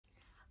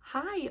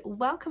Hi,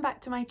 welcome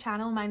back to my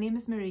channel. My name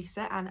is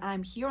Marisa and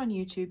I'm here on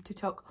YouTube to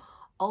talk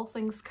all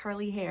things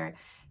curly hair.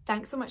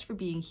 Thanks so much for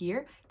being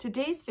here.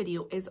 Today's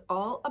video is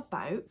all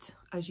about,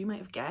 as you might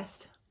have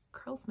guessed,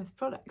 CURLSMITH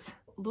products.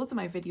 Loads of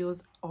my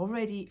videos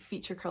already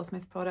feature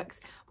CURLSMITH products,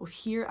 both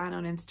here and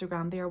on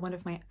Instagram. They are one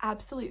of my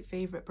absolute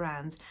favourite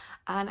brands,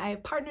 and I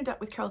have partnered up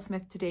with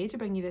CURLSMITH today to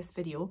bring you this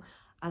video,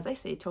 as I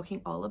say,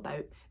 talking all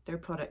about their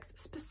products,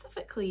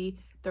 specifically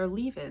their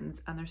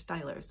leave-ins and their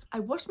stylers. I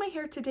washed my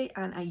hair today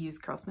and I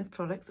used CURLSMITH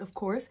products, of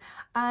course,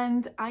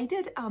 and I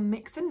did a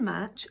mix and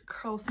match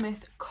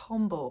CURLSMITH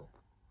combo.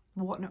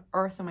 What on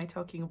earth am I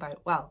talking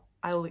about? Well,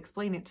 I will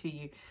explain it to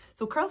you.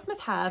 So CURLSMITH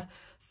have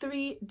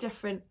 3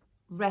 different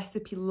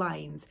recipe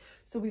lines.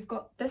 So we've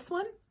got this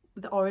one,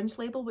 the orange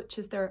label, which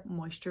is their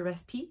moisture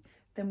recipe.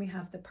 Then we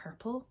have the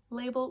purple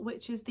label,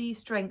 which is the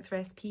strength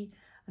recipe.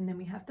 And then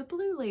we have the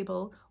blue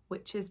label,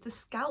 which is the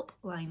scalp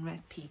line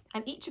recipe.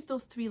 And each of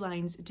those 3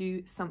 lines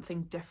do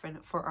something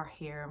different for our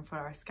hair and for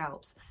our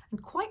scalps.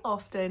 And quite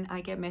often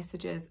I get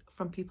messages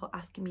from people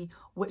asking me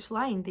which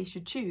line they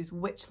should choose,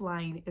 which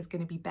line is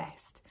going to be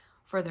best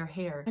for their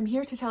hair. I'm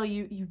here to tell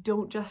you, you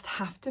don't just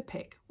have to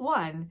pick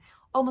one.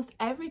 Almost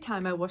every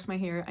time I wash my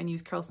hair and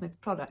use CURLSMITH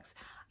products,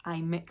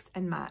 I mix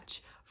and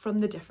match from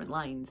the different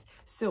lines.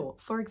 So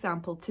for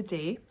example,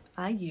 today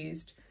I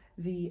used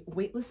the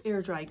weightless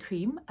air dry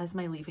cream as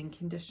my leave-in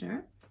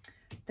conditioner.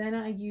 Then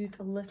I used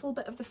a little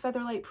bit of the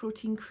Featherlight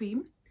protein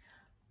cream.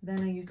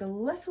 Then I used a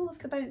little of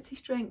the Bouncy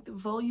strength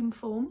volume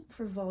foam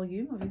for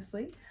volume,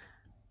 obviously.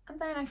 And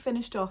then I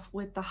finished off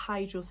with the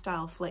Hydro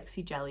Style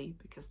Flexi jelly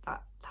because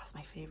that's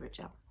my favorite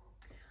gel.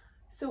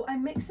 So I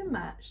mix and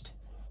matched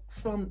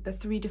from the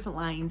 3 different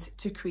lines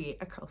to create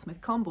a CURLSMITH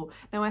combo.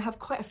 Now I have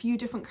quite a few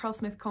different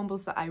CURLSMITH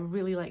combos that I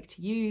really like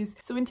to use.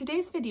 So in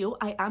today's video,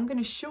 I am going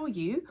to show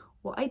you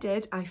what I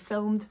did. I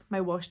filmed my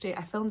wash day,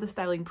 I filmed the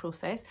styling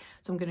process,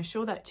 so I'm going to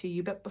show that to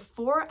you. But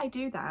before I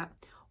do that,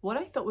 what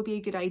I thought would be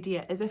a good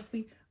idea is if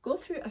we go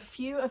through a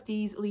few of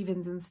these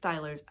leave-ins and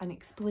stylers and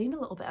explain a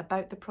little bit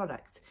about the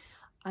products,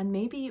 and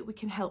maybe we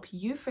can help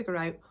you figure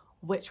out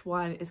which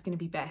one is going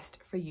to be best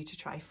for you to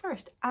try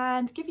first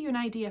and give you an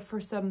idea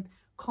for some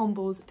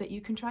combos that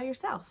you can try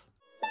yourself.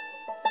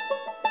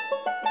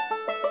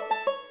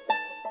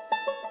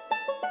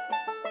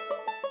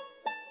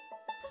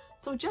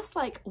 So just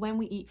like when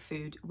we eat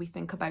food, we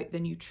think about the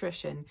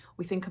nutrition,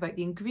 we think about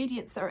the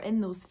ingredients that are in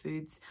those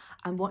foods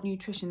and what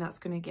nutrition that's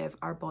going to give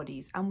our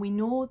bodies. And we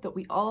know that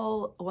we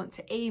all want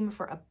to aim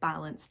for a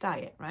balanced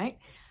diet, right?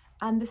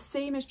 And the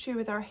same is true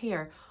with our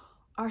hair.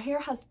 Our hair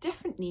has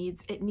different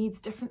needs, it needs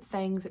different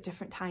things at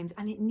different times,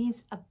 and it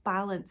needs a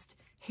balanced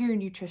hair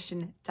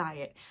nutrition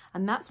diet.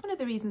 And that's one of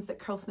the reasons that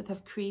CURLSMITH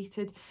have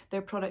created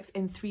their products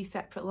in 3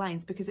 separate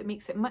lines, because it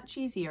makes it much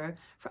easier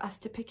for us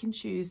to pick and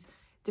choose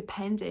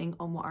depending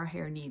on what our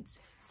hair needs.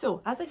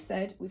 So as I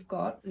said, we've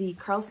got the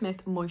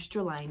CURLSMITH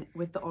moisture line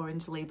with the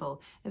orange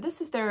label. Now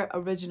this is their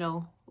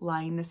original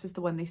line, this is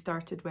the one they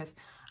started with.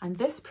 And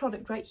this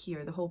product right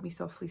here, the Hold Me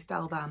Softly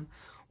Style Balm,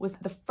 was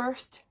the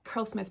first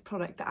CURLSMITH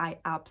product that I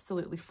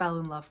absolutely fell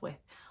in love with,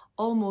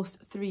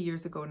 almost 3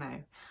 years ago now.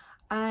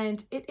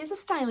 And it is a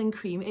styling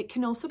cream. It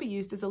can also be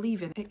used as a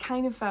leave-in. It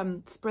kind of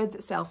spreads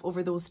itself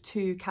over those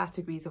 2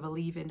 categories of a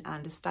leave-in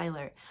and a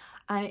styler.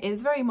 And it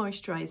is very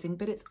moisturising,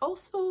 but it's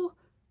also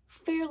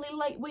fairly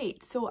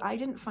lightweight, so I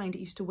didn't find it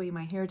used to weigh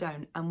my hair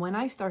down. And when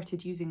I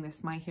started using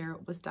this, my hair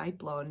was dyed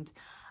blonde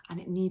and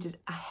it needed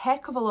a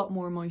heck of a lot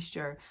more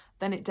moisture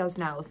than it does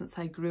now since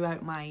I grew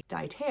out my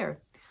dyed hair.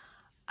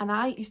 And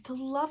I used to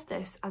love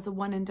this as a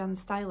one and done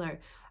styler.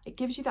 It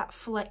gives you that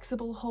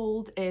flexible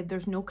hold,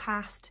 there's no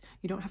cast,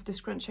 you don't have to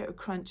scrunch out or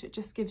crunch, it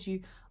just gives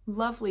you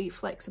lovely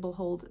flexible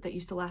hold that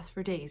used to last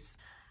for days.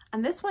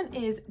 And this one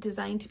is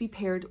designed to be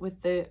paired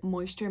with the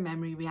Moisture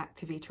Memory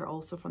Reactivator,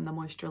 also from the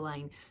Moisture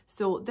line.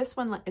 So this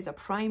one is a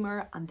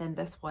primer and then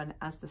this one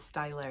as the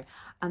styler,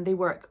 and they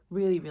work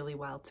really, really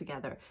well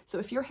together. So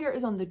if your hair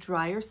is on the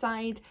drier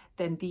side,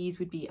 then these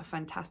would be a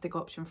fantastic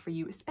option for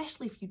you,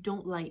 especially if you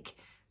don't like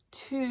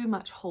too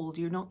much hold,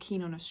 you're not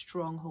keen on a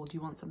strong hold, you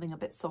want something a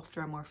bit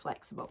softer and more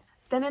flexible.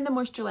 Then in the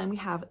moisture line we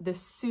have the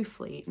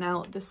souffle.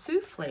 Now the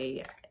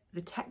souffle,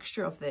 the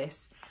texture of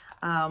this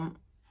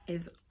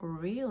is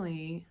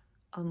really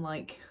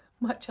unlike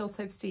much else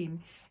I've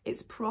seen.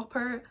 It's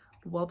proper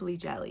wobbly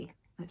jelly.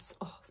 It's,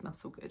 oh, it smells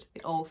so good.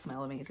 They all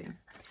smell amazing.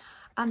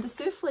 And the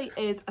souffle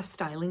is a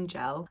styling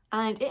gel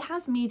and it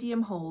has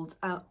medium hold,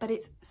 but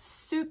it's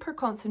super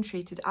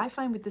concentrated. I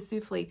find with the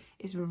souffle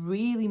is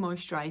really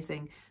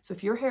moisturizing. So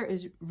if your hair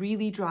is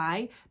really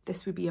dry,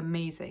 this would be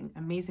amazing,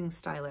 amazing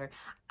styler.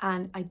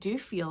 And I do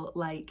feel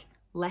like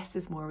less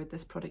is more with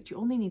this product. You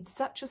only need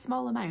such a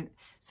small amount.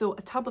 So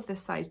a tub of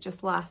this size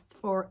just lasts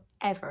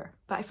forever.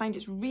 But I find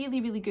it's really,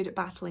 really good at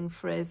battling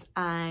frizz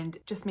and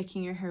just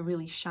making your hair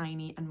really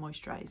shiny and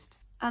moisturized.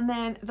 And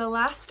then the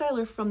last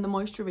styler from the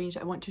moisture range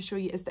that I want to show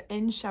you is the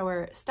In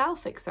Shower Style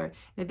Fixer.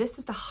 Now this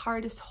is the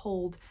hardest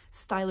hold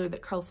styler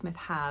that CURLSMITH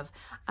have.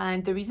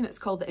 And the reason it's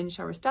called the In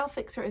Shower Style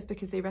Fixer is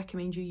because they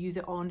recommend you use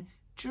it on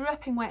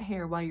dripping wet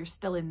hair while you're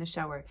still in the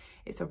shower,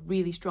 it's a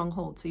really strong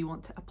hold, so you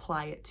want to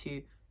apply it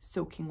to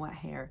soaking wet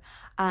hair.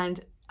 And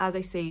as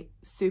I say,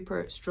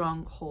 super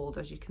strong hold,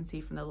 as you can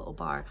see from the little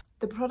bar.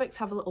 The products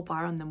have a little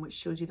bar on them which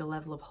shows you the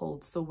level of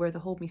hold. So where the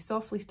Hold Me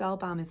Softly Style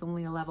Balm is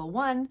only a level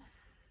 1,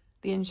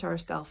 the In-Shower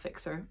Style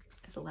Fixer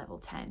is a level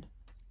 10.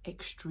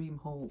 Extreme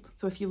hold.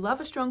 So if you love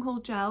a strong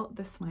hold gel,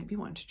 this might be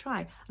one to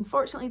try.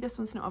 Unfortunately, this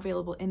one's not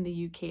available in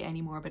the UK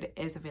anymore, but it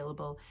is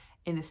available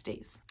in the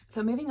States.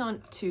 So moving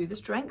on to the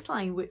Strength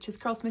line, which is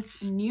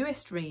CURLSMITH's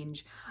newest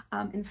range.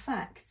 In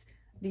fact,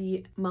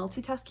 the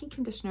Multitasking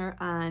Conditioner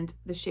and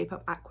the Shape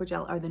Up Aqua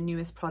Gel are the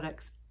newest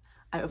products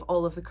out of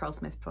all of the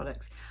CURLSMITH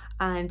products.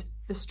 And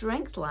the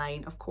Strength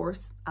line, of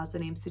course, as the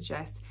name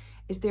suggests,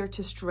 is there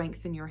to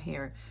strengthen your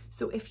hair.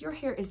 So if your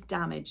hair is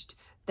damaged,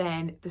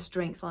 then the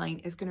Strength line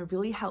is going to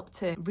really help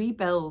to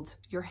rebuild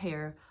your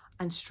hair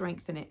and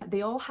strengthen it.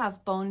 They all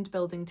have bond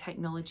building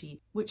technology,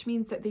 which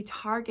means that they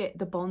target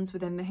the bonds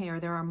within the hair.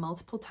 There are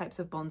multiple types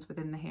of bonds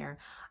within the hair,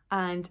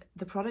 and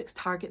the products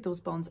target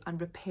those bonds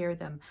and repair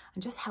them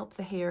and just help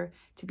the hair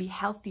to be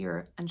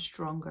healthier and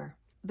stronger.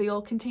 They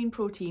all contain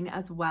protein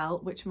as well,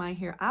 which my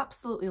hair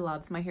absolutely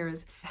loves. My hair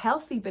is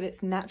healthy, but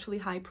it's naturally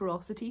high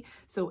porosity,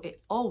 so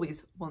it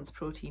always wants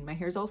protein. My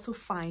hair is also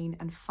fine,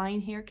 and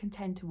fine hair can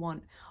tend to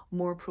want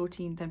more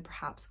protein than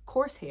perhaps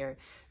coarse hair.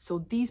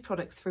 So these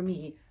products for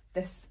me,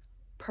 this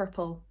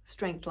purple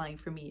Strength line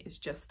for me is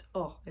just,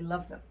 oh, I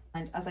love them.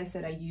 And as I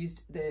said, I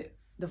used the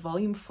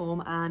volume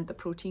foam and the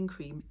protein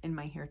cream in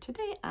my hair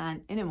today,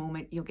 and in a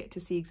moment you'll get to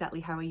see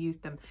exactly how I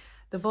used them.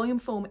 The volume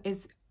foam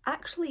is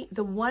actually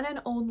the one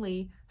and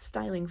only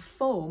styling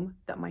foam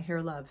that my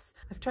hair loves.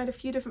 I've tried a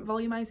few different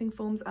volumizing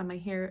foams and my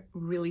hair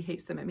really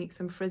hates them. It makes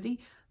them frizzy.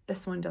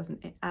 This one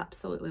doesn't. It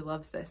absolutely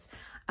loves this.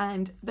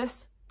 And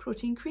this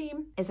protein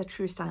cream is a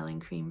true styling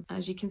cream.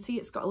 As you can see,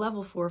 it's got a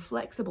level 4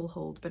 flexible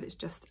hold, but it's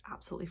just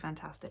absolutely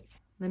fantastic.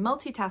 The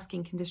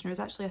Multitasking Conditioner is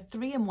actually a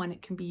 3-in-1.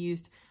 It can be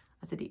used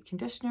as a deep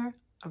conditioner,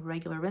 a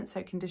regular rinse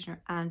out conditioner,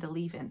 and a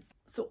leave-in.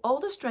 So all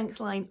the Strength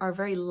line are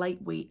very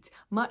lightweight,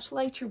 much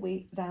lighter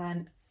weight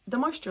than the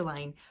Moisture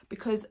line,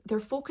 because they're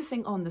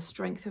focusing on the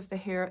strength of the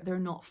hair. They're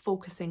not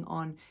focusing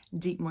on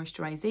deep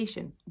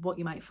moisturization. What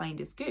you might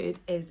find is good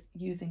is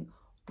using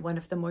one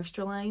of the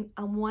Moisture line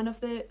and one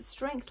of the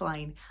Strength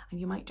line, and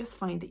you might just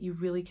find that you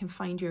really can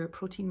find your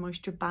protein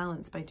moisture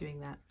balance by doing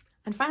that.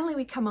 And finally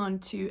we come on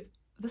to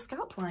the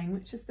Scalp line,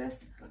 which is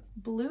this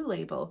blue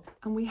label,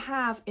 and we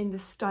have in the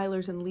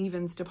stylers and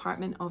leave-ins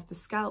department of the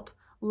Scalp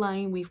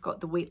line, we've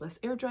got the weightless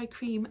air dry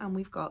cream, and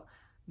we've got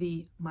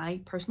my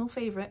personal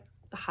favorite,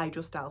 the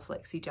Hydro Style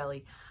Flexi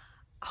Jelly.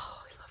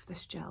 Oh, I love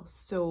this gel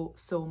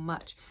so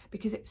much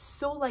because it's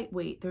so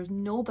lightweight. There's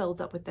no build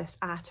up with this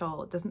at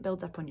all. It doesn't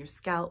build up on your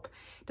scalp,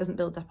 it doesn't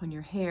build up on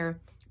your hair,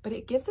 but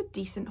it gives a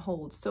decent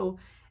hold. So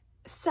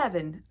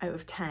 7 out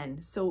of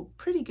 10, so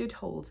pretty good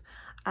hold,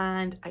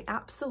 and I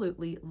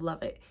absolutely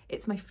love it.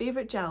 It's my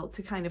favorite gel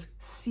to kind of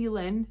seal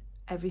in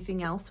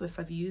everything else. So if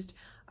I've used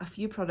a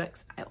few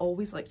products, I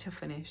always like to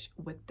finish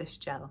with this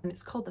gel, and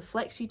it's called the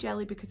Flexi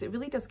Jelly because it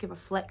really does give a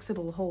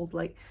flexible hold.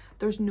 Like,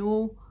 there's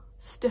no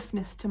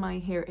stiffness to my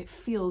hair. It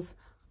feels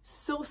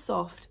so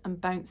soft and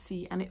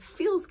bouncy, and it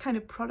feels kind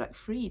of product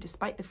free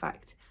despite the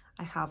fact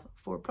I have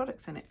 4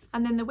 products in it.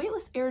 And then the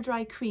weightless air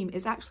dry cream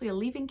is actually a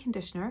leave-in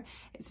conditioner.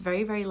 It's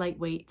very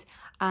lightweight,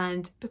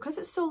 and because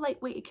it's so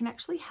lightweight, it can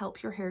actually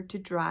help your hair to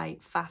dry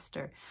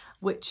faster,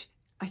 which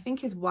I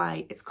think is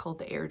why it's called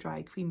the air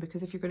dry cream,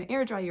 because if you're going to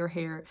air dry your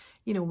hair,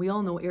 you know, we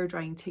all know air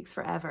drying takes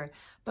forever,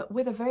 but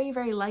with a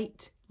very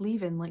light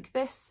leave-in like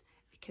this,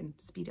 it can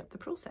speed up the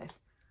process.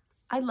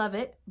 I love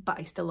it, but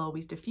I still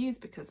always diffuse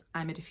because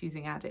I'm a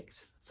diffusing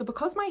addict. So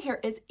because my hair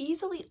is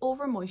easily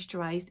over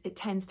moisturized, it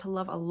tends to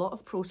love a lot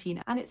of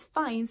protein, and it's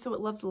fine, so it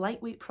loves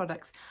lightweight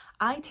products.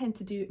 I tend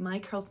to do my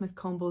CURLSMITH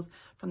combos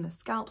from the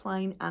Scalp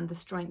line and the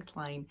Strength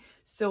line.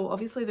 So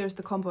obviously there's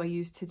the combo I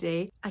used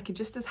today. I could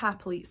just as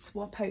happily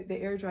swap out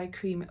the air dry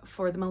cream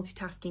for the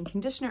Multitasking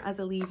Conditioner as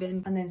a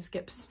leave-in, and then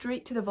skip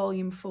straight to the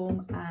volume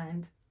foam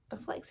and the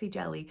Flexi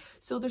Jelly.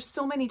 So there's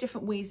so many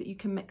different ways that you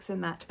can mix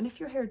and match, and if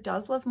your hair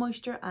does love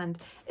moisture and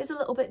is a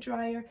little bit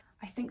drier,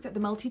 I think that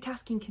the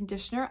Multitasking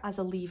Conditioner as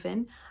a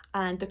leave-in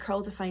and the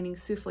Curl Defining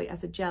Souffle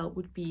as a gel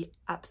would be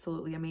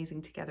absolutely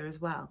amazing together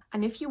as well.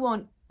 And if you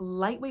want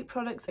lightweight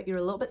products but you're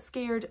a little bit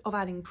scared of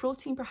adding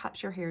protein,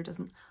 perhaps your hair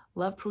doesn't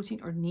love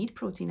protein or need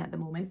protein at the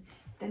moment,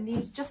 then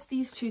just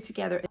these two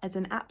together is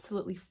an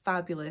absolutely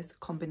fabulous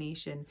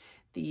combination,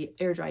 the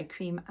air dry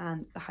cream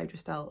and the Hydro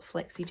Style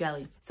Flexi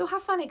Jelly. So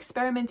have fun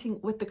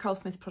experimenting with the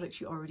CURLSMITH products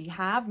you already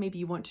have. Maybe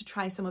you want to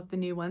try some of the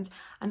new ones.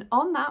 And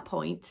on that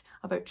point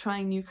about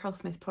trying new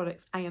CURLSMITH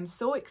products, I am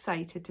so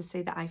excited to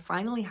say that I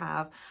finally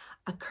have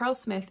a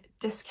CURLSMITH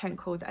discount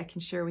code that I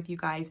can share with you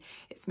guys.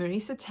 It's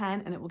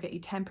Marisa10, and it will get you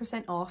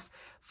 10% off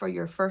for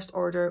your first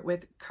order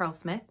with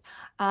CURLSMITH.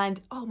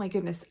 And oh my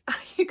goodness,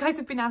 you guys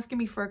have been asking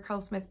me for a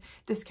CURLSMITH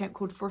discount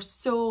code for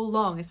so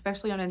long,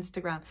 especially on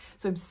Instagram.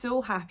 So I'm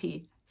so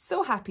happy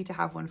so happy to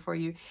have one for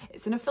you.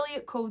 It's an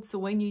affiliate code, so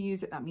when you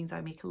use it, that means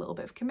I make a little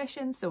bit of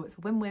commission, so it's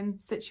a win-win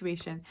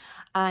situation,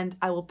 and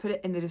I will put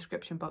it in the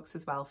description box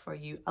as well for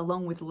you,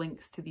 along with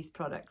links to these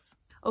products.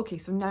 Okay,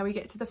 so now we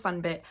get to the fun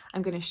bit.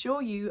 I'm going to show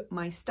you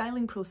my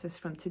styling process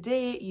from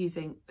today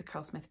using the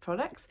CURLSMITH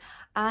products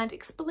and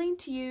explain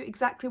to you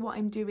exactly what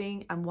I'm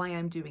doing and why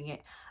I'm doing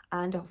it.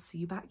 And I'll see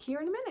you back here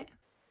in a minute.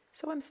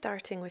 So I'm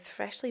starting with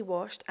freshly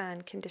washed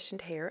and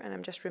conditioned hair, and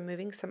I'm just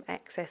removing some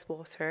excess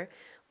water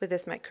with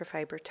this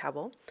microfiber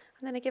towel.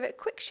 And then I give it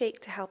a quick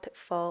shake to help it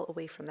fall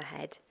away from the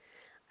head.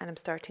 And I'm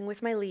starting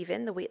with my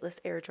leave-in, the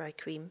weightless air dry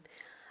cream.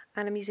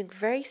 And I'm using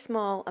very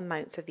small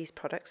amounts of these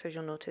products, as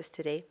you'll notice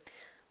today,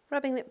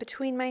 rubbing it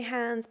between my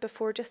hands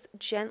before just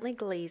gently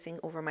glazing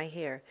over my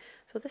hair.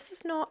 So this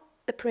is not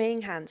the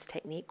praying hands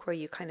technique where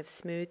you kind of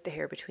smooth the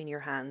hair between your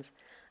hands.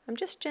 I'm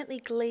just gently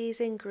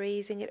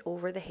grazing it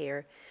over the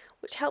hair,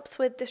 which helps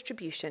with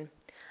distribution.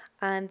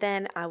 And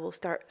then I will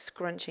start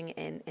scrunching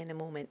in a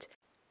moment.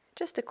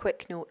 Just a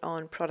quick note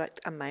on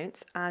product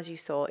amounts. As you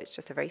saw, it's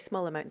just a very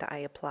small amount that I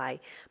apply.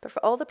 But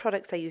for all the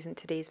products I use in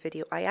today's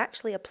video, I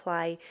actually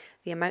apply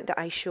the amount that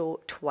I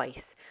show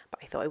twice. But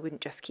I thought I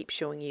wouldn't just keep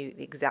showing you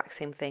the exact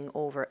same thing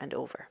over and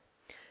over.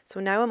 So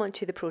now I'm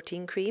onto the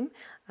protein cream,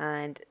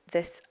 and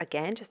this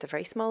again, just a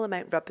very small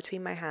amount rubbed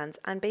between my hands,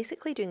 and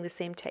basically doing the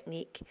same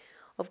technique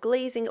of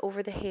glazing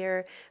over the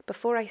hair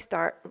before I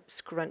start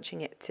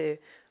scrunching it to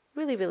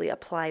really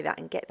apply that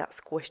and get that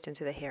squished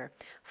into the hair.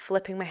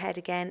 Flipping my head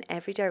again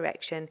every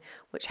direction,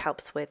 which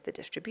helps with the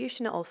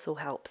distribution. It also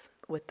helps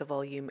with the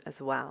volume as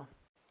well.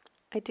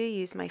 I do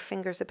use my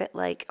fingers a bit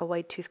like a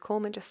wide tooth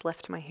comb and just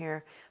lift my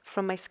hair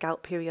from my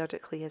scalp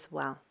periodically as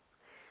well.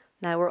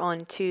 Now we're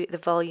on to the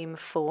volume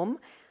foam,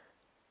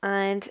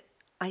 and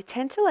I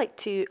tend to like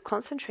to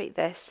concentrate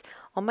this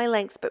on my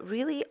lengths but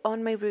really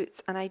on my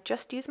roots, and I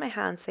just use my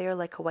hands there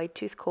like a wide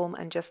tooth comb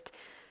and just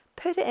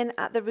put it in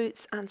at the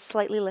roots and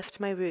slightly lift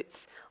my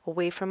roots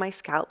away from my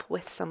scalp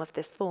with some of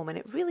this foam, and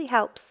it really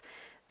helps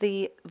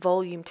the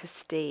volume to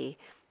stay.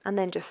 And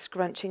then just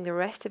scrunching the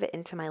rest of it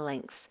into my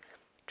lengths.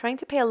 Trying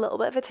to pay a little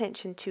bit of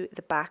attention to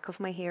the back of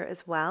my hair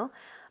as well,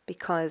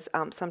 because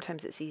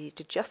sometimes it's easy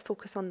to just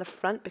focus on the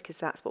front because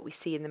that's what we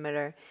see in the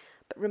mirror,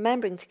 but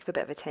remembering to give a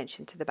bit of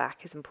attention to the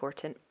back is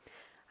important.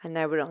 And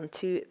now we're on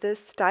to the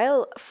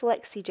Style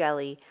Flexi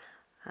Jelly.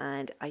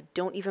 And I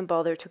don't even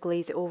bother to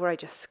glaze it over, I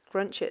just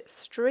scrunch it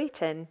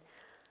straight in,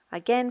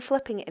 again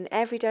flipping it in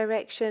every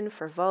direction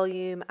for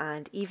volume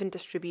and even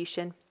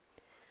distribution.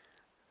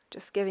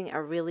 Just giving it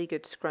a really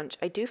good scrunch.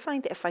 I do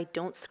find that if I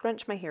don't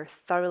scrunch my hair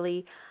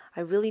thoroughly,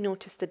 I really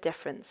notice the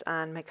difference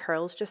and my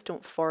curls just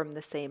don't form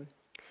the same.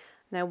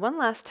 Now one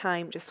last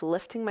time, just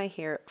lifting my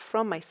hair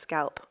from my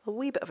scalp, a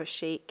wee bit of a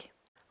shake.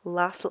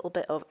 Last little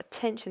bit of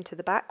attention to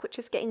the back, which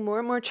is getting more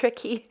and more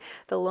tricky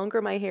the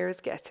longer my hair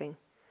is getting.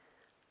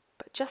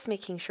 But just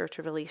making sure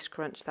to really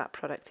scrunch that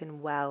product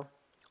in well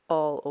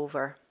all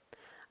over.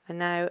 And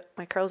now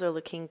my curls are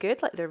looking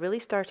good, like they're really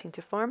starting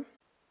to form.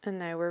 And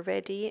now we're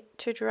ready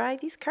to dry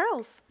these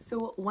curls.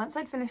 So once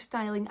I'd finished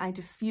styling, I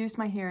diffused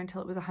my hair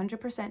until it was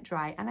 100%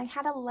 dry, and I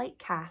had a light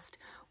cast,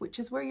 which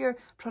is where your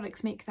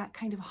products make that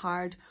kind of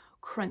hard,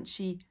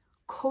 crunchy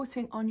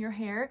coating on your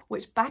hair,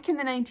 which back in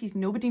the 90s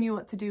nobody knew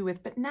what to do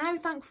with, but now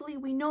thankfully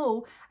we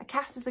know a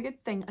cast is a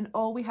good thing, and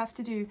all we have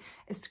to do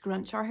is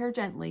scrunch our hair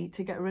gently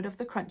to get rid of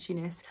the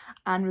crunchiness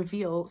and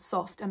reveal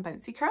soft and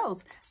bouncy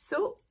curls.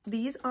 So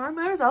these are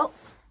my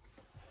results.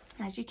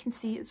 As you can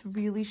see, it's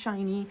really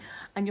shiny,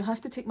 and you'll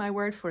have to take my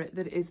word for it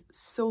that it is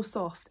so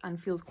soft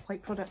and feels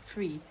quite product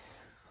free.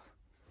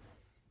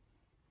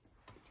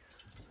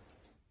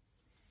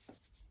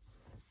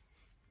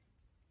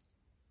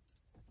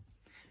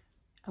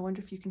 I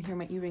wonder if you can hear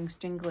my earrings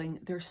jingling.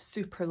 They're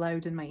super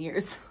loud in my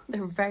ears.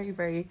 They're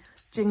very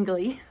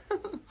jingly.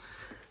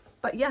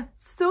 But yeah,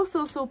 so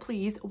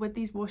pleased with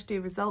these wash day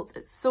results.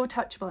 It's so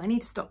touchable. I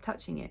need to stop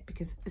touching it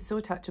because it's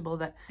so touchable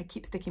that I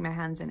keep sticking my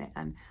hands in it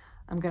and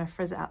I'm gonna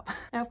frizz it up.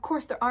 Now, of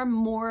course, there are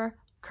more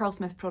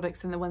CURLSMITH products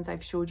than the ones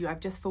I've showed you. I've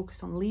just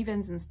focused on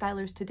leave-ins and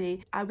stylers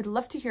today. I would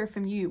love to hear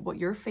from you what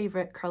your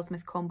favourite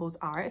CURLSMITH combos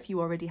are if you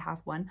already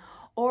have one,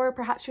 or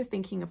perhaps you're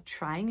thinking of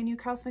trying a new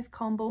CURLSMITH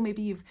combo.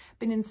 Maybe you've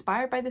been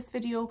inspired by this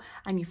video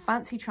and you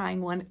fancy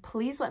trying one.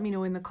 Please let me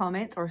know in the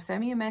comments or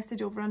send me a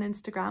message over on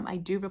Instagram. I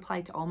do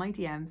reply to all my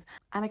DMs,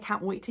 and I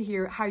can't wait to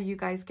hear how you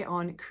guys get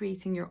on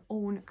creating your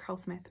own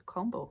CURLSMITH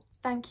combo.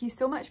 Thank you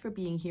so much for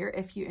being here.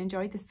 If you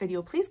enjoyed this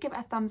video, please give it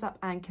a thumbs up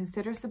and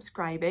consider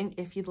subscribing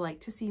if you'd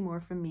like to see more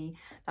from me.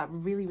 That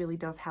really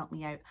does help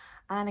me out.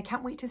 And I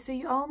can't wait to see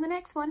you all in the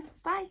next one.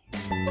 Bye.